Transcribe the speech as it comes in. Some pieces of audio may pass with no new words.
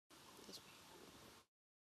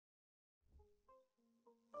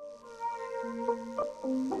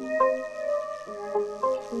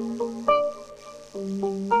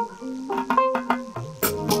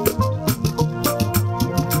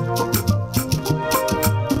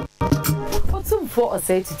for a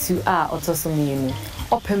say to autosominu,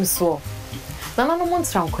 open so. Nana no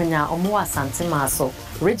monstran konya omo Asante maso,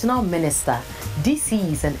 regional minister,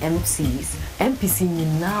 DCs and MCs, MPC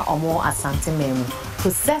nyina omo Asante memu,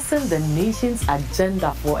 possessing the nation's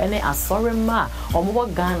agenda for any asorema omo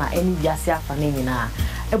Ghana any biasia fane nyina.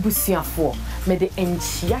 Ebusuafo me de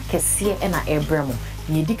enchia kese e na ebremo,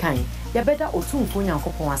 ne dikan, ya beda otumfo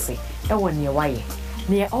nyankopon ase, e won ne waye,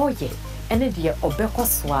 ne oye, ene de obekọ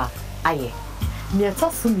so a aye. Ne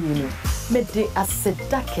tosumienu me de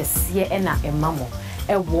aseda kese e na emamo,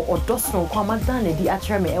 e wo odosron kwa madana di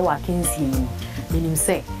atre me e wa kensie yi. Meaning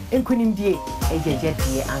say, enkunimdie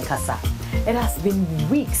ejejetie ankasa. It has been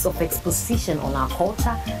weeks of exposition on our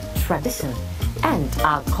culture, tradition, and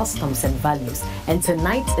our customs and values, and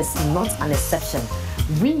tonight is not an exception.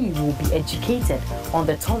 We will be educated on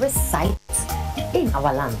the tourist sites in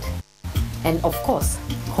our land. And of course,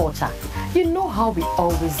 culture. You know how we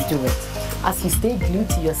always do it. As you stay glued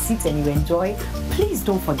to your seat and you enjoy, please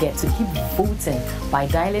don't forget to keep voting by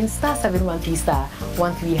dialing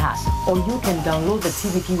 *713*13#, or you can download the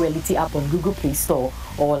TVP Reality app on Google Play Store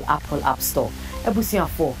or Apple App Store.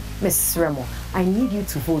 Ebusiafo, Ms. Remo, I need you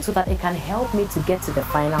to vote so that it can help me to get to the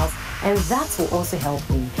finals, and that will also help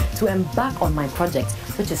me to embark on my project,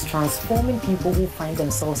 which is transforming people who find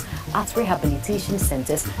themselves at rehabilitation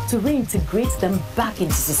centers to reintegrate them back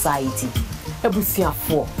into society.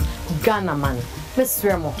 Ebusiafo, Ghana man, Ms.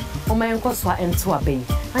 Remo, Omayankoswa Entuabe,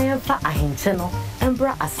 I am fa ahencheno,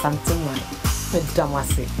 Embra Asante man,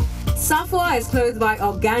 Medamwase. Sarfoa is clothed by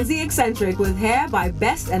Organzy Eccentric with hair by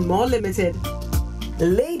Best and More Limited.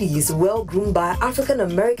 Ladies well groomed by African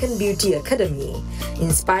American Beauty Academy,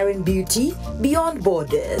 inspiring beauty beyond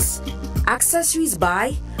borders. Accessories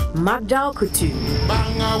by Magdal Couture.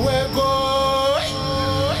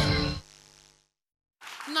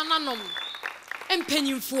 Nananom,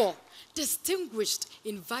 Empenyinfo, distinguished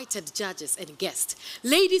invited judges and guests,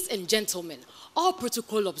 ladies and gentlemen, all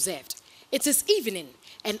protocol observed. It is evening,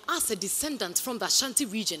 and as a descendant from the Ashanti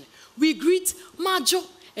region, we greet Majo,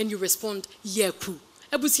 and you respond, Yeku.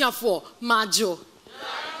 Ebusiafo, Majo.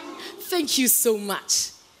 Thank you so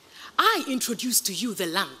much. I introduce to you the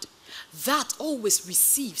land that always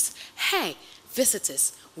receives her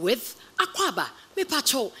visitors with Akwaba,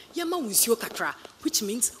 Mepacho, Yamawunsio Kakra, which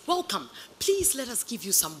means welcome. Please let us give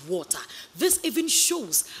you some water. This even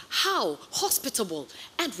shows how hospitable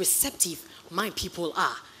and receptive my people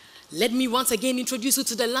are. Let me once again introduce you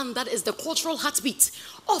to the land that is the cultural heartbeat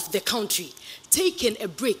of the country. Taking a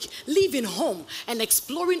break, leaving home, and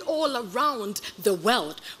exploring all around the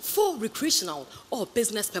world for recreational or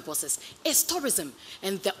business purposes is tourism.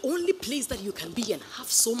 And the only place that you can be and have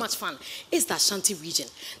so much fun is the Ashanti region.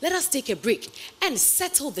 Let us take a break and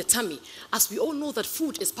settle the tummy. As we all know that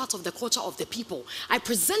food is part of the culture of the people, I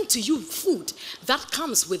present to you food that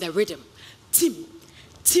comes with a rhythm. Tim,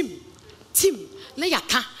 Tim, Tim, na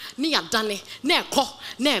yaka, ni yadane, na eko,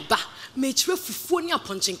 na eba. Mechre fufuo ni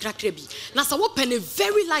aponchen krakra bi. Na sa wo pen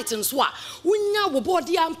very light and so a, wonya wo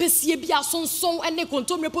body ampesie bi asonson ene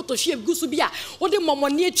kontomre potohwe gusu bi a, wo de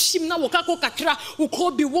momone atwim na wo kako kakra, wo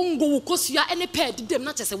ko bi wongo wo kosua ene ped dem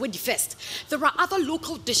na chese we di first. There are other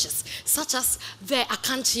local dishes such as the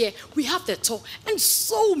akanchie, we have the to, and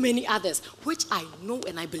so many others which I know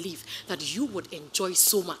and I believe that you would enjoy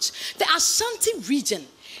so much. The Ashanti region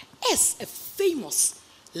is a famous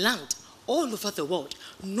land all over the world,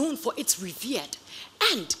 known for its revered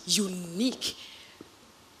and unique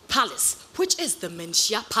palace, which is the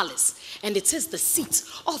Menchia Palace, and it is the seat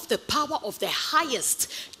of the power of the highest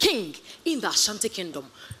king in the Ashanti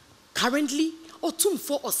Kingdom. Currently,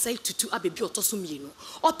 Otumfo Osei Tutu Abebi Otosumienu,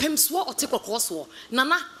 Opemswo Otekokoswo,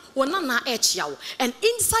 Nana, Wanana Echiao, and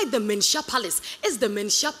inside the Menchia Palace is the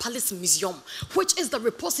Menchia Palace Museum, which is the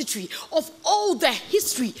repository of all the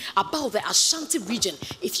history about the Ashanti region.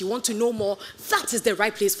 If you want to know more, that is the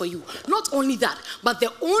right place for you. Not only that, but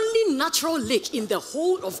the only natural lake in the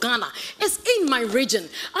whole of Ghana is in my region.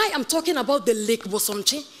 I am talking about the Lake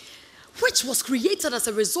Bosomche, which was created as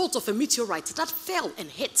a result of a meteorite that fell and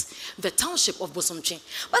hit the township of Bosomche.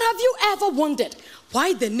 But have you ever wondered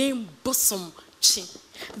why the name Bosomche?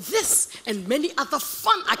 This and many other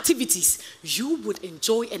fun activities you would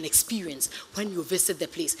enjoy and experience when you visit the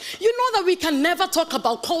place. You know that we can never talk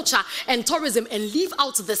about culture and tourism and leave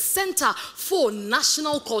out the Center for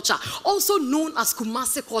National Culture, also known as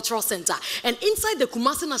Kumasi Cultural Center. And inside the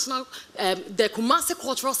Kumasi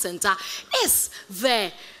Cultural Center is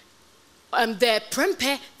the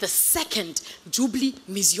Prempeh II Jubilee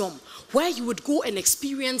Museum, where you would go and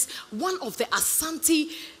experience one of the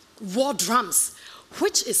Asante war drums,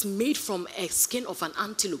 which is made from a skin of an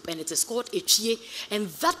antelope, and it is called a chie. And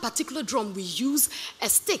that particular drum, we use a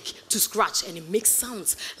stick to scratch, and it makes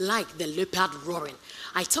sounds like the leopard roaring.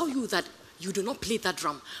 I tell you that you do not play that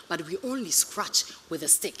drum, but we only scratch with a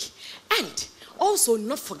stick. And also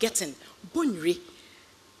not forgetting bonre.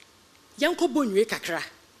 Yanko bonre kakra.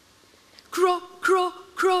 Crow, crow,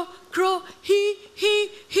 crow, crow, he.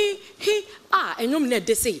 And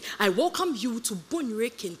they say, I welcome you to Bonre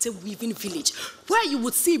Kente Weaving Village, where you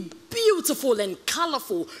would see beautiful and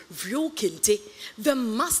colorful real kente, the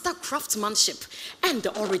master craftsmanship and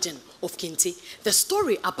the origin of kente. The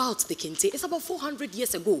story about the kente is about 400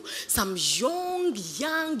 years ago. Some young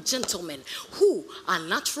gentlemen who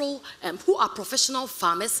are professional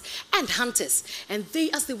farmers and hunters, and they,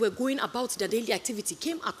 as they were going about their daily activity,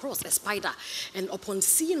 came across a spider. And upon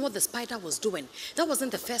seeing what the spider was doing, that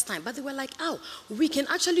wasn't the first time, but they were like, oh, we can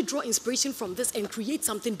actually draw inspiration from this and create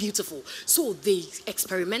something beautiful. So they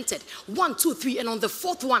experimented 1, 2, 3, and on the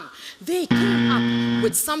 4th one, they came up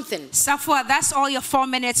with something. Sarfoa, that's all your 4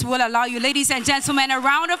 minutes will allow you. Ladies and gentlemen, a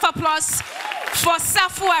round of applause for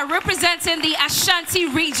Sarfoa, representing the Ashanti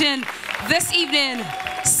region this evening,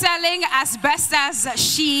 selling as best as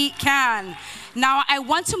she can. Now, I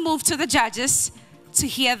want to move to the judges to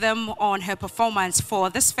hear them on her performance for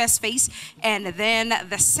this first phase, and then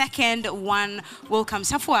the second one will come.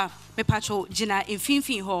 Sarfoa, me pacho Gina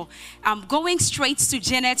infinfin ho. I'm going straight to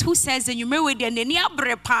Janet, who says and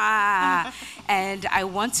I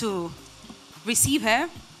want to receive her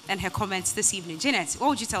and her comments this evening. Janet,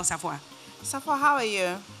 what would you tell Sarfoa? Sarfoa, how are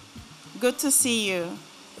you? Good to see you.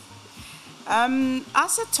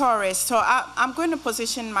 As a tourist, so I'm going to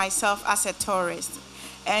position myself as a tourist.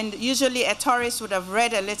 And usually a tourist would have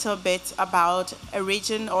read a little bit about a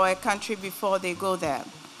region or a country before they go there.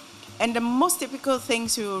 And the most typical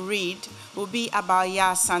things we will read will be about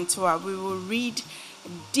Sarfoa. We will read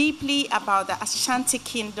deeply about the Ashanti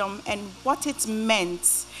Kingdom and what it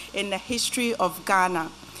meant in the history of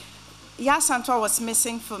Ghana. Sarfoa was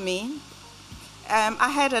missing for me.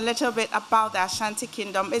 I heard a little bit about the Ashanti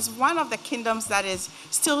Kingdom. It's one of the kingdoms that is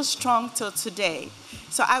still strong till today.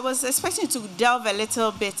 So I was expecting to delve a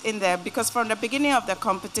little bit in there, because from the beginning of the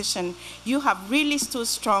competition, you have really stood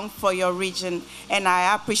strong for your region, and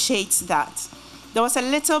I appreciate that. There was a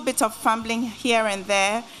little bit of fumbling here and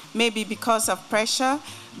there, maybe because of pressure,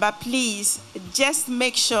 but please just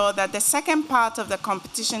make sure that the second part of the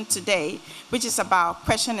competition today, which is about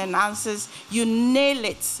question and answers, you nail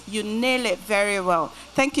it very well.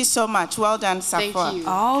 Thank you so much. Well done, Sarfoa. Thank you.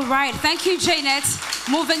 All right, thank you, Janet.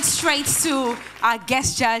 Moving straight to our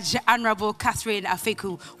guest judge, Honorable Catherine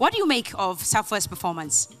Afeku. What do you make of Sarfoa's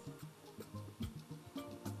performance?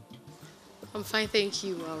 I'm fine, thank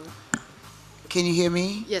you. Can you hear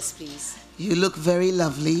me? Yes, please. You look very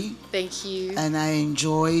lovely. Thank you. And I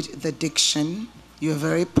enjoyed the diction. You're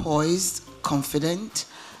very poised, confident.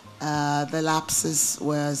 The lapses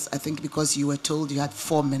was, I think, because you were told you had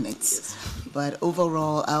 4 minutes. Yes. But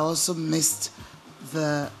overall, I also missed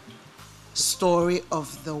the story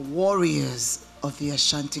of the warriors of the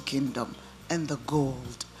Ashanti Kingdom and the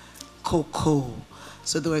gold, cocoa.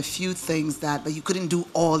 So there were a few things but you couldn't do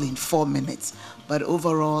all in 4 minutes. But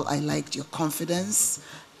overall, I liked your confidence.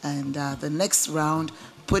 And the next round,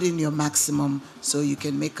 put in your maximum so you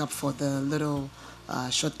can make up for the little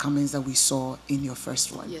shortcomings that we saw in your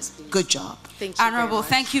first one. Yes, please. Good job. Thank you. Honorable,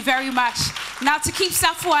 thank you very much. Now, to keep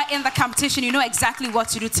Sarfoa in the competition, you know exactly what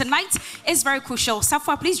to do. Tonight is very crucial.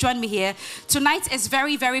 Sarfoa, please join me here. Tonight is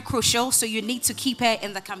very, very crucial, so you need to keep her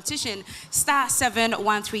in the competition. *713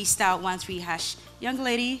 *13#. Young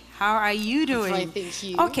lady, how are you doing? Fine, thank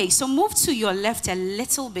you. Okay, so move to your left a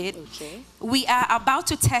little bit. Okay. We are about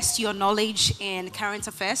to test your knowledge in current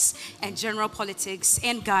affairs and general politics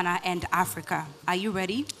in Ghana and Africa. Are you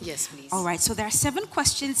ready? Yes, please. All right, so there are 7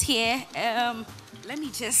 questions here. Let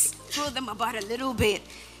me just throw them about a little bit.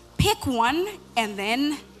 Pick one, and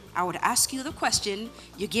then I would ask you the question.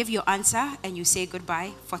 You give your answer, and you say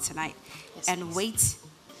goodbye for tonight. Yes, and please. wait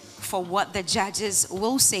for what the judges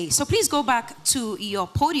will say. So please go back to your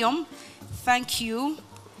podium. Thank you.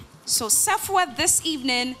 So Sarfoa this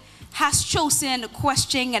evening has chosen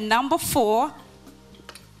question number 4.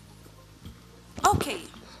 Okay.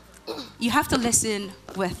 You have to listen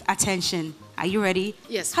with attention. Are you ready?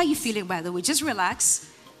 Yes. How are you feeling, by the way? Just relax.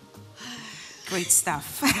 Great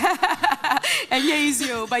stuff. And yeah, easy,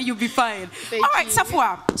 but you'll be fine. All right,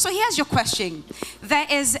 Sarfoa. So here's your question. There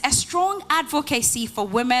is a strong advocacy for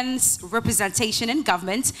women's representation in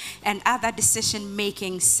government and other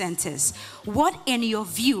decision-making centers. What, in your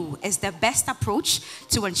view, is the best approach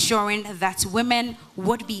to ensuring that women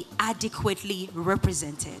would be adequately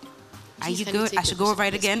represented? Are you good? I should go over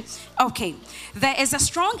it again. Okay. There is a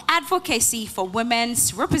strong advocacy for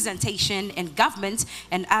women's representation in government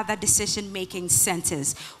and other decision-making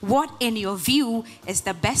centers. What, in your view, is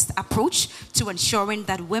the best approach to ensuring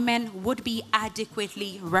that women would be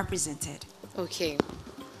adequately represented? Okay.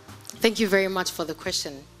 Thank you very much for the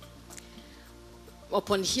question.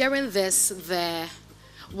 Upon hearing this,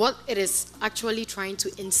 what it is actually trying to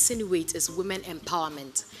insinuate is women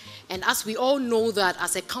empowerment. And as we all know that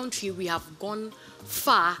as a country, we have gone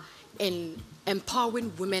far in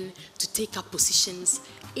empowering women to take up positions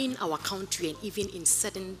in our country and even in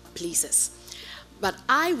certain places. But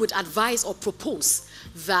I would advise or propose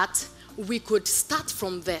that we could start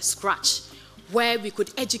from the scratch, where we could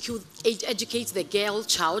educate the girl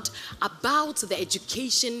child about the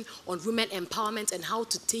education on women empowerment and how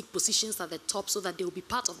to take positions at the top so that they will be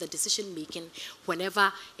part of the decision making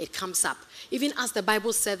whenever it comes up. Even as the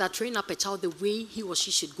Bible said that train up a child the way he or she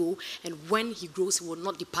should go, and when he grows he will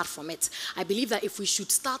not depart from it. I believe that if we should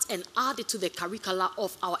start and add it to the curricula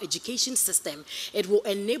of our education system, it will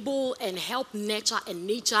enable and help nurture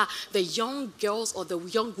the young girls or the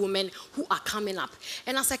young women who are coming up.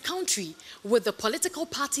 And as a country, with the political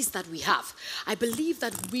parties that we have, I believe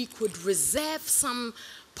that we could reserve some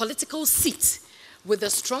political seats with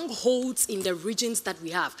the strongholds in the regions that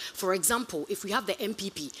we have. For example, if we have the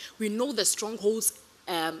MPP, we know the strongholds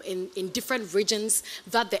in different regions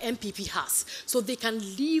that the MPP has. So they can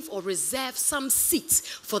leave or reserve some seats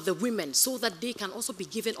for the women so that they can also be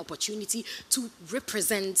given opportunity to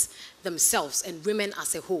represent themselves and women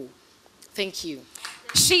as a whole. Thank you.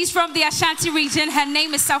 She's from the Ashanti region. Her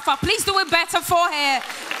name is Sarfoa. Please do it better for her.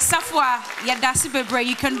 Sarfoa,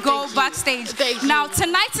 you can go backstage. Now,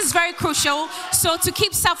 tonight is very crucial. So to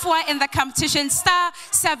keep Sarfoa in the competition,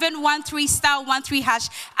 *713*13#,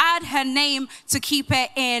 add her name to keep her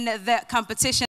in the competition.